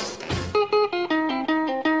with us.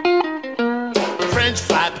 French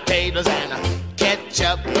fried potatoes and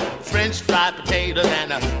ketchup. French fried potatoes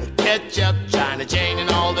and ketchup. China Jane and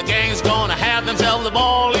all the gang's gonna have themselves a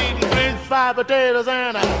ball eating French fried potatoes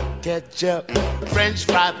and ketchup. French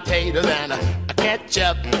fried potatoes and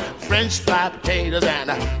ketchup. French fried potatoes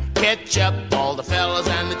and ketchup. All the fellas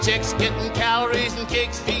and the chicks getting calories and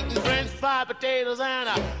kicks eating French fried potatoes and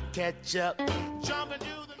ketchup. Jumping to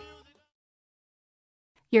the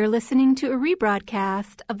You're listening to a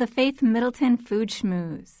rebroadcast of the Faith Middleton Food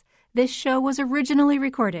Schmooze. This show was originally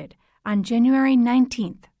recorded on January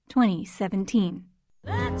 19th, 2017.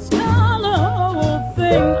 That's not a whole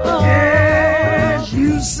thing. Yes,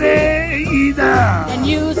 you say either. And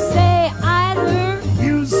you say either.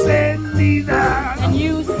 You say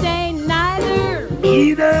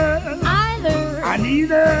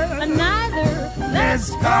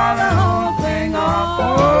call the whole thing off.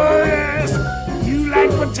 Oh, yes. You like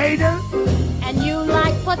potatoes? And you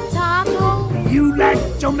like potato? You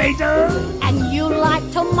like tomato? And you like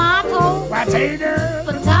tomato? Potato?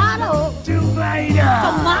 Potato? Tomato?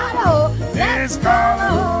 Tomato? Let's call the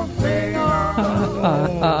whole thing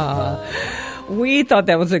off. We thought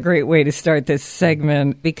that was a great way to start this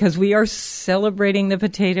segment because we are celebrating the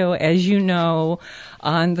potato, as you know,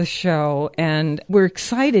 on the show. And we're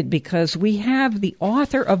excited because we have the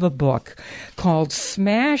author of a book called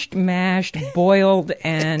Smashed, Mashed, Boiled,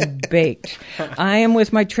 and Baked. I am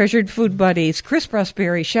with my treasured food buddies, Chris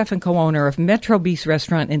Prosperi, chef and co-owner of Metro Beast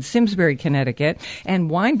Restaurant in Simsbury, Connecticut, and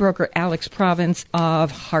wine broker Alex Province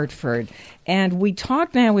of Hartford. And we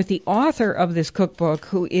talk now with the author of this cookbook,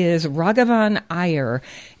 who is Raghavan Iyer.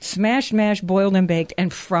 Smashed, mashed, boiled and baked,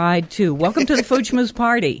 and fried, too. Welcome to the Food Schmooze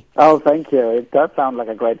party. Oh, thank you. It does sound like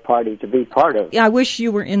a great party to be part of. I wish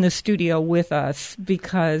you were in the studio with us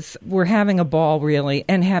because we're having a ball, really,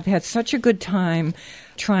 and have had such a good time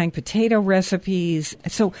trying potato recipes.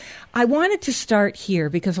 So I wanted to start here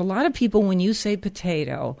because a lot of people, when you say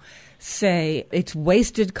potato, say it's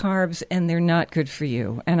wasted carbs and they're not good for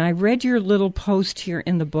you. And I read your little post here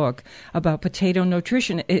in the book about potato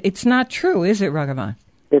nutrition. It's not true, is it, Raghavan?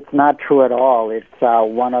 It's not true at all. It's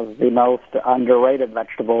one of the most underrated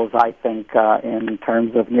vegetables, I think, in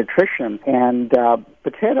terms of nutrition. And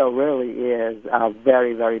potato really is a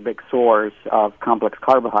very, very big source of complex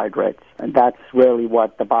carbohydrates. And that's really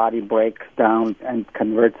what the body breaks down and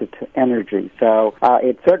converts it to energy. So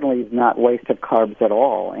it certainly is not wasted carbs at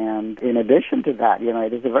all. And in addition to that,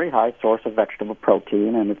 it is a very high source of vegetable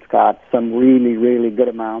protein, and it's got some really, really good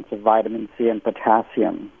amounts of vitamin C and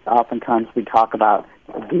potassium. Oftentimes we talk about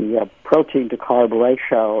the protein to carb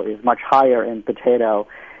ratio is much higher in potato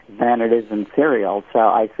than it is in cereal. So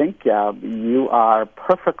I think you are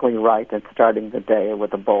perfectly right at starting the day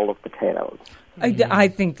with a bowl of potatoes. I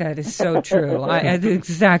think that is so true. That's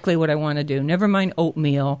exactly what I want to do. Never mind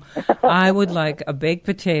oatmeal. I would like a baked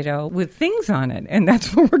potato with things on it, and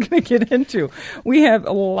that's what we're going to get into. We have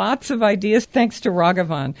lots of ideas thanks to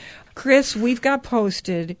Raghavan. Chris, we've got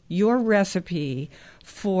posted your recipe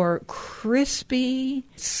for crispy,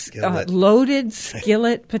 loaded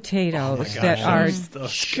skillet potatoes that are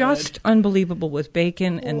just unbelievable with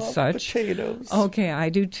bacon and such. Potatoes. Okay, I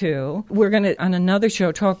do too. We're going to, on another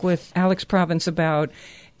show, talk with Alex Province about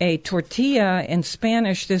a tortilla. In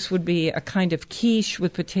Spanish, this would be a kind of quiche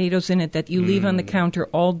with potatoes in it that you leave on the counter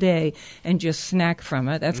all day and just snack from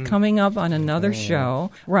it. That's coming up on another show.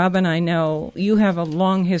 Robin, I know you have a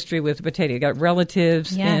long history with potato. You got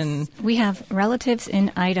relatives in... we have relatives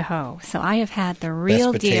in Idaho, so I have had the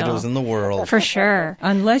real Best deal. potatoes in the world. For sure.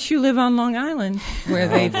 Unless you live on Long Island, where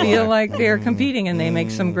they feel like they're competing and they make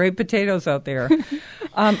some great potatoes out there.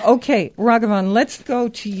 Okay, Raghavan, let's go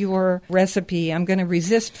to your recipe. I'm going to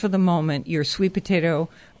resist for the moment your sweet potato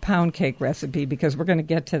pound cake recipe because we're going to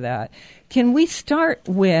get to that. Can we start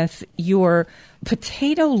with your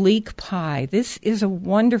potato leek pie? This is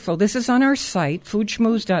this is on our site,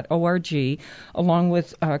 foodschmooze.org, along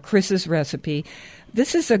with Chris's recipe.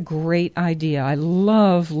 This is a great idea. I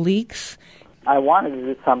love leeks. I wanted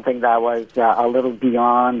to do something that was a little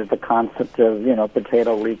beyond the concept of,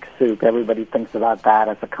 potato leek soup. Everybody thinks about that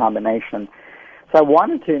as a combination. So I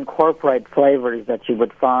wanted to incorporate flavors that you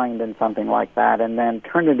would find in something like that and then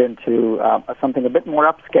turn it into something a bit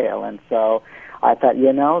more upscale. And so I thought,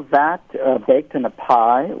 that baked in a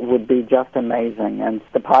pie would be just amazing. And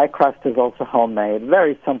the pie crust is also homemade,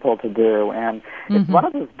 very simple to do. And it's one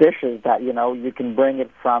of those dishes that, you can bring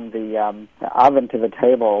it from the oven to the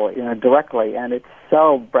table, directly. And it's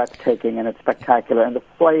so breathtaking and it's spectacular. And the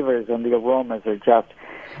flavors and the aromas are just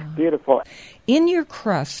beautiful. In your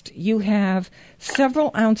crust, you have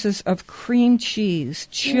several ounces of cream cheese,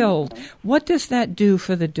 chilled. What does that do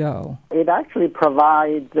for the dough? It actually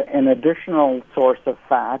provides an additional source of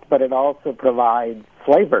fat, but it also provides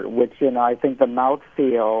flavor, which, I think the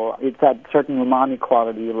mouthfeel, it's that certain umami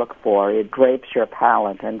quality you look for. It drapes your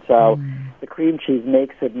palate. And so the cream cheese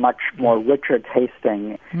makes it much more richer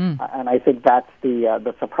tasting. And I think that's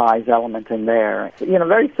the surprise element in there.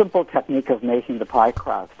 Very simple technique of making the pie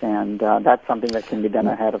crust, and that's something that can be done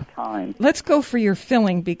ahead of time. Let's go for your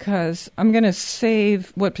filling because I'm going to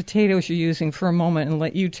save what potatoes you're using for a moment and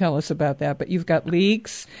let you tell us about that. But you've got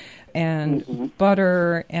leeks, and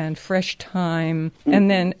butter and fresh thyme, and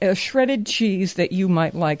then a shredded cheese that you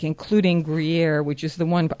might like, including Gruyere, which is the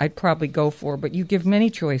one I'd probably go for, but you give many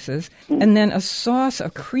choices. And then a sauce, a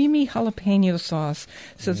creamy jalapeno sauce.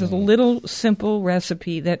 So it's a little simple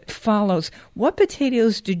recipe that follows. What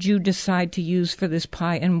potatoes did you decide to use for this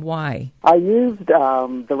pie and why? I used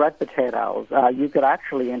the red potatoes. You could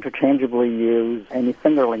actually interchangeably use any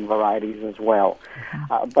fingerling varieties as well.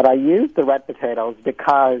 But I used the red potatoes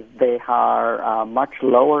because they are much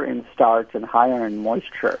lower in starch and higher in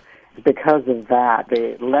moisture. Because of that,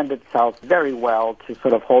 they lend itself very well to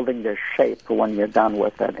sort of holding their shape when you're done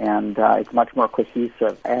with it, and it's much more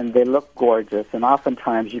cohesive, and they look gorgeous. And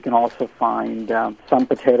oftentimes you can also find some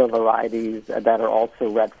potato varieties that are also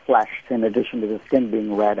red-fleshed in addition to the skin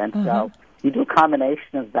being red, and so you do a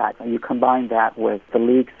combination of that. You combine that with the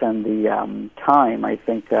leeks and the thyme. I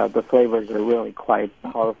think the flavors are really quite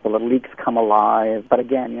powerful. The leeks come alive. But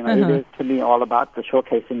again, you know, it is to me all about the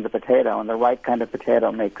showcasing the potato, and the right kind of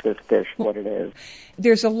potato makes this dish what it is.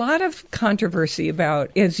 There's a lot of controversy about,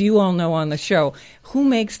 as you all know on the show, who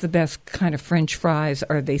makes the best kind of French fries?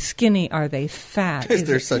 Are they skinny? Are they fat? Is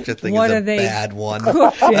there such a thing as a bad one?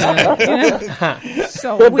 Cooked in? You know?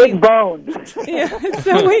 So they're big boned. Yeah,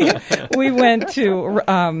 so we went to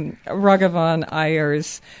Raghavan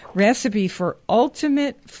Iyer's recipe for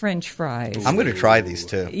ultimate French fries. I'm going to try these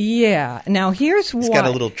too. Yeah. Now here's why. It's got a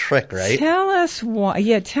little trick, right? Tell us why.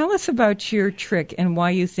 Yeah, tell us about your trick and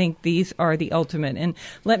why you think these are the ultimate. And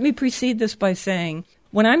let me precede this by saying,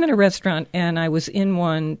 when I'm in a restaurant, and I was in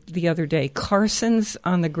one the other day, Carson's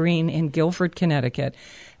on the Green in Guilford, Connecticut,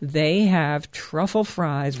 they have truffle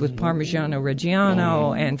fries with Parmigiano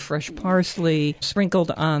Reggiano and fresh parsley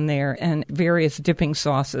sprinkled on there and various dipping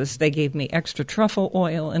sauces. They gave me extra truffle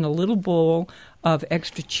oil and a little bowl of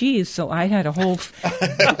extra cheese, so I had a whole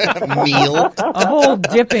meal, a whole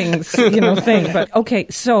dipping, thing. But okay,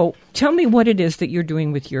 so tell me what it is that you're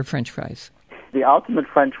doing with your French fries. The ultimate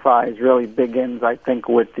French fries really begins, I think,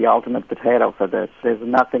 with the ultimate potato for this. There's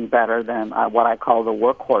nothing better than what I call the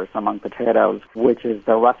workhorse among potatoes, which is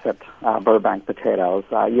the russet Burbank potatoes.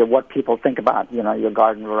 What people think about, your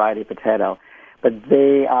garden variety potato. But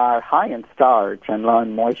they are high in starch and low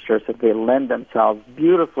in moisture, so they lend themselves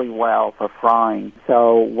beautifully well for frying.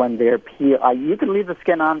 So when they're peeled, you can leave the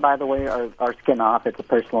skin on, by the way, or skin off. It's a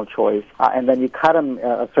personal choice. And then you cut them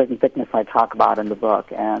a certain thickness I talk about in the book.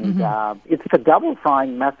 And it's a double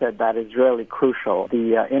frying method that is really crucial.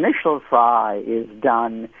 The initial fry is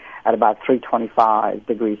done at about 325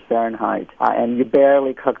 degrees Fahrenheit. And you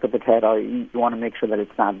barely cook the potato. You want to make sure that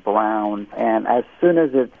it's not brown. And as soon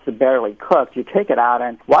as it's barely cooked, you take it out,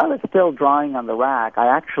 and while it's still drying on the rack, I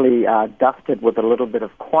actually dust it with a little bit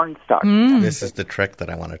of cornstarch. This is the trick that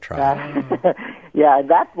I want to try. Yeah,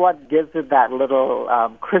 that's what gives it that little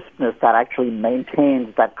crispness that actually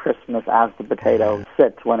maintains that crispness as the potato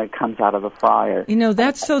sits when it comes out of the fryer.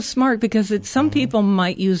 That's so smart because some people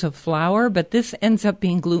might use a flour, but this ends up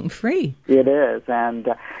being gluten-free. It is, and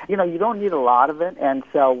you don't need a lot of it, and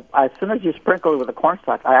so as soon as you sprinkle it with the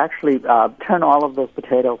cornstarch, I actually turn all of those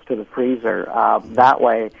potatoes to the freezer. That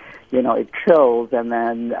way, it chills, and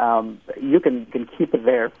then you can keep it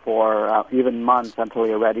there for even months until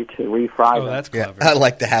you're ready to refry them. Oh, that's clever. Yeah, I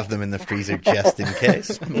like to have them in the freezer just in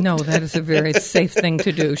case. No, that is a very safe thing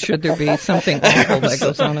to do should there be something awful that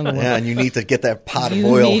goes on in the world. Yeah, and you need to get that pot of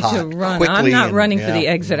oil hot to run. quickly. I'm not running for the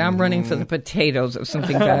exit. I'm running for the potatoes if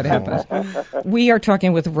something bad happens. We are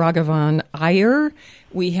talking with Raghavan Iyer.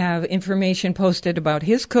 We have information posted about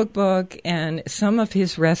his cookbook and some of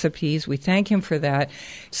his recipes. We thank him for that.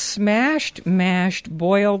 Smashed, Mashed,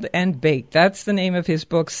 Boiled, and Baked. That's the name of his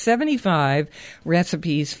book. 75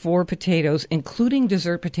 recipes for potatoes, including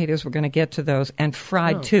dessert potatoes. We're going to get to those. And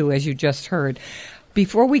fried, too, as you just heard.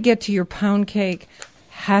 Before we get to your pound cake,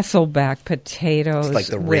 Hasselback potatoes. It's like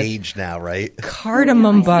the rage now, right?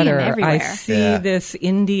 Cardamom butter. I see this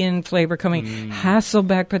Indian flavor coming.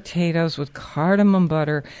 Hasselback potatoes with cardamom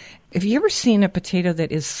butter. Have you ever seen a potato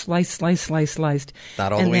that is sliced,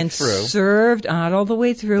 not all and the way then through, served not all the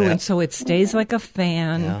way through, and so it stays like a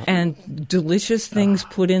fan, and delicious things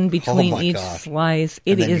put in between each slice.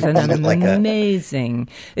 It is an amazing.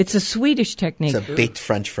 It's a Swedish technique. It's a baked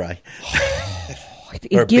French fry.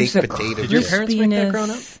 It gives a potato. Did your parents make that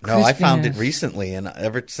growing up? No, I found it recently, and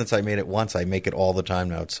ever since I made it once, I make it all the time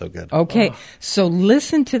now. It's so good. Okay, so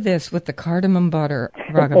listen to this with the cardamom butter,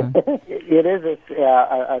 Raghavan. It is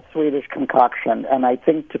a Swedish concoction, and I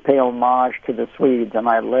think to pay homage to the Swedes, and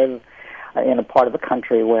I live in a part of the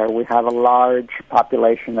country where we have a large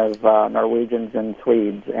population of Norwegians and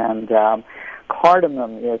Swedes, and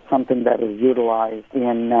cardamom is something that is utilized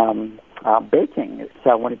in baking.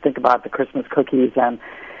 So when you think about the Christmas cookies and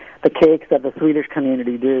the cakes that the Swedish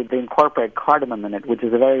community do, they incorporate cardamom in it, which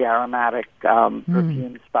is a very aromatic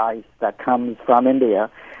perfume spice that comes from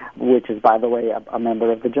India, which is, by the way, a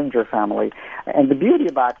member of the ginger family. And the beauty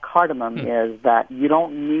about cardamom is that you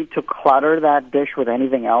don't need to clutter that dish with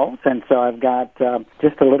anything else. And so I've got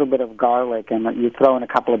just a little bit of garlic, and you throw in a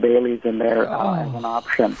couple of bay leaves in there as an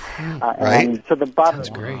option. Right. And so the butter, That's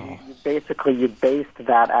great. Basically, you baste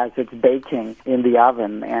that as it's baking in the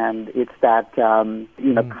oven, and it's that,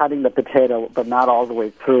 cutting the potato, but not all the way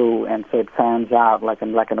through, and so it fans out like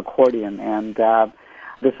an accordion. And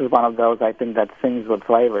this is one of those, I think, that sings with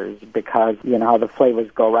flavors, because you know how the flavors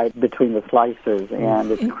go right between the slices,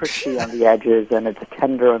 and it's crispy on the edges, and it's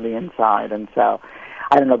tender on the inside, and so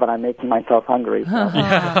I don't know, but I'm making myself hungry. So.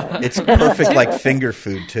 It's perfect like finger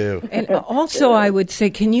food, too. And also, I would say,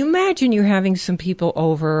 can you imagine you're having some people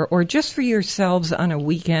over, or just for yourselves on a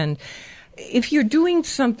weekend? If you're doing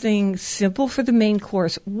something simple for the main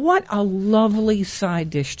course, what a lovely side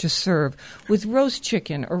dish to serve with roast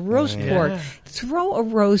chicken or roast pork. Throw a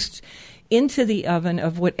roast into the oven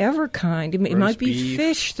of whatever kind. It might be beef.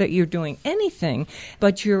 fish that you're doing, anything,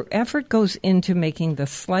 but your effort goes into making the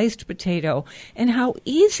sliced potato. And how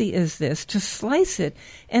easy is this to slice it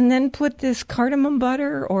and then put this cardamom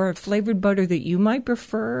butter or flavored butter that you might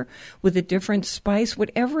prefer with a different spice,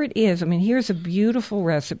 whatever it is. I mean, here's a beautiful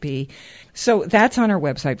recipe. So that's on our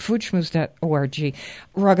website, foodschmooze.org.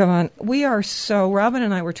 Raghavan, Robin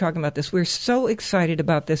and I were talking about this. We're so excited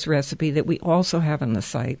about this recipe that we also have on the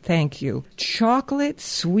site. Thank you. Chocolate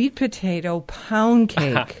sweet potato pound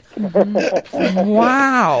cake.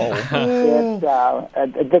 Wow.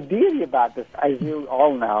 The beauty about this, as you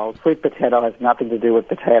all know, sweet potato has nothing to do with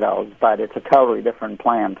potatoes, but it's a totally different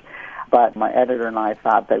plant. But my editor and I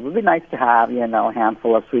thought that it would be nice to have, a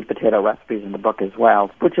handful of sweet potato recipes in the book as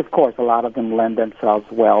well, which, of course, a lot of them lend themselves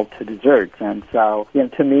well to desserts. And so,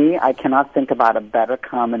 to me, I cannot think about a better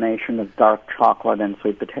combination of dark chocolate and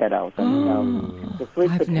sweet potatoes. And the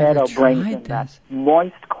sweet potato brings in that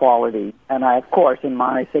moist quality. And I, of course, in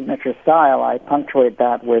my signature style, I punctuate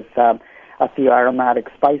that with a few aromatic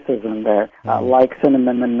spices in there, like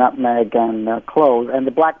cinnamon and nutmeg and cloves. And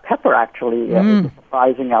the black pepper actually is a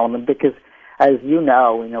surprising element because, as you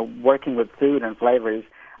know, working with food and flavors,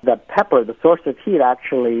 the pepper, the source of heat,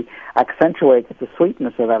 actually accentuates the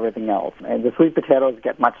sweetness of everything else. And the sweet potatoes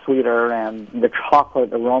get much sweeter, and the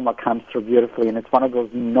chocolate aroma comes through beautifully. And it's one of those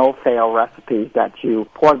no-fail recipes that you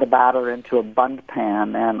pour the batter into a bundt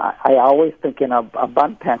pan. And I always think in a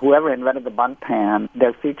bundt pan, whoever invented the bundt pan,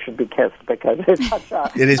 their feet should be kissed because it's such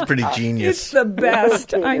a... It is pretty genius. It's the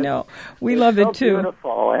best. I know. We love it, too. It's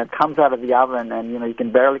beautiful. And it comes out of the oven, and, you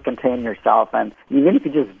can barely contain yourself. And even if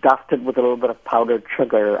you just dust it with a little bit of powdered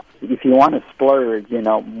sugar, if you want to splurge,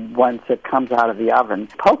 once it comes out of the oven,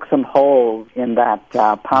 poke some holes in that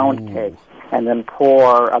pound cake and then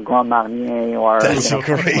pour a Grand Marnier or... That's a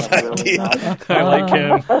great idea. I like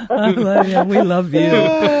him. I love you. We love you.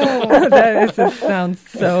 That sounds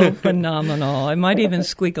so phenomenal. I might even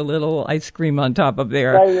squeak a little ice cream on top of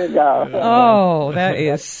there. There you go. Oh, that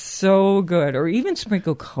is so good. Or even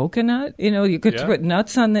sprinkle coconut. You could put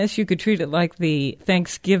nuts on this. You could treat it like the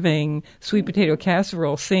Thanksgiving sweet potato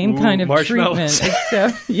casserole. Same kind of treatment.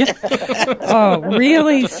 Except,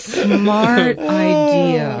 really smart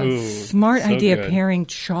idea. Smart idea, good. pairing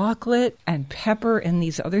chocolate and pepper and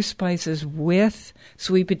these other spices with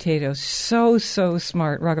sweet potatoes. So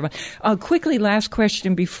smart, Raghavan. Quickly, last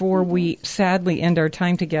question before we sadly end our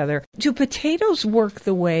time together. Do potatoes work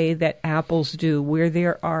the way that apples do, where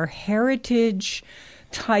there are heritage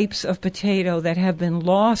types of potato that have been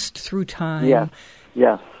lost through time?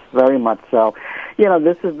 Yes, very much so.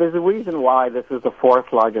 There's a reason why this is the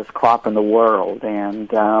fourth largest crop in the world,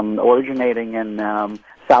 and originating in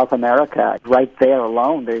South America, right there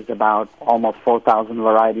alone, there's about almost 4,000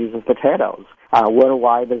 varieties of potatoes.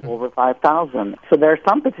 Worldwide, there's over 5,000. So there are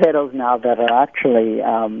some potatoes now that are actually,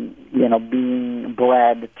 being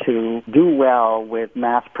bred to do well with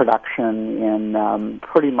mass production in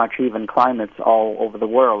pretty much even climates all over the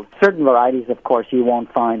world. Certain varieties, of course, you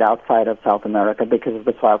won't find outside of South America because of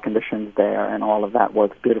the soil conditions there, and all of that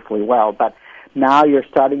works beautifully well. But now you're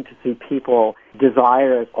starting to see people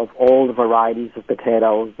desirous of old varieties of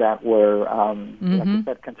potatoes that were, like I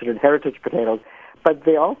said, considered heritage potatoes. But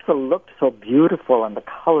they also looked so beautiful, and the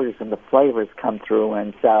colors and the flavors come through.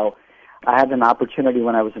 And so I had an opportunity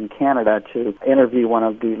when I was in Canada to interview one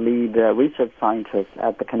of the lead research scientists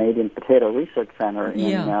at the Canadian Potato Research Center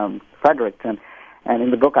in Fredericton. And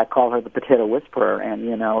in the book, I call her the Potato Whisperer. And,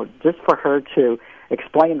 just for her to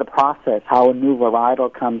explain the process, how a new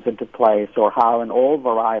varietal comes into place, or how an old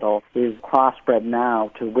varietal is crossbred now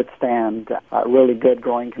to withstand really good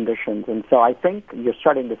growing conditions. And so I think you're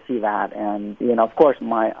starting to see that. And, of course,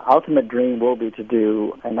 my ultimate dream will be to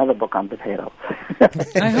do another book on potatoes.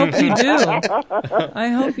 I hope you do. I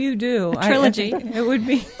hope you do. A trilogy. It would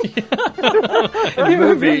be. A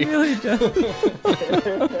movie. It really does.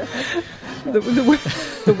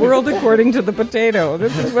 The world according to the potato.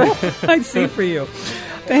 This is what I see for you.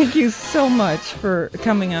 Thank you so much for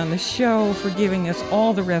coming on the show, for giving us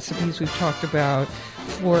all the recipes we've talked about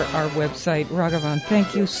for our website. Raghavan,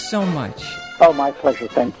 thank you so much. Oh, my pleasure.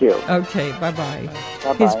 Thank you. Okay, bye-bye.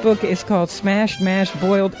 Bye-bye. His book is called Smashed, Mashed,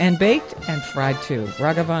 Boiled, and Baked, and Fried Too.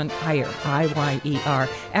 Raghavan Iyer, I-Y-E-R,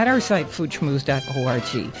 at our site,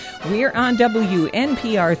 foodschmooze.org. We're on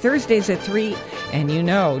WNPR Thursdays at 3, and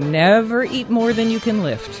never eat more than you can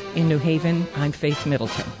lift. In New Haven, I'm Faith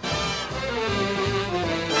Middleton.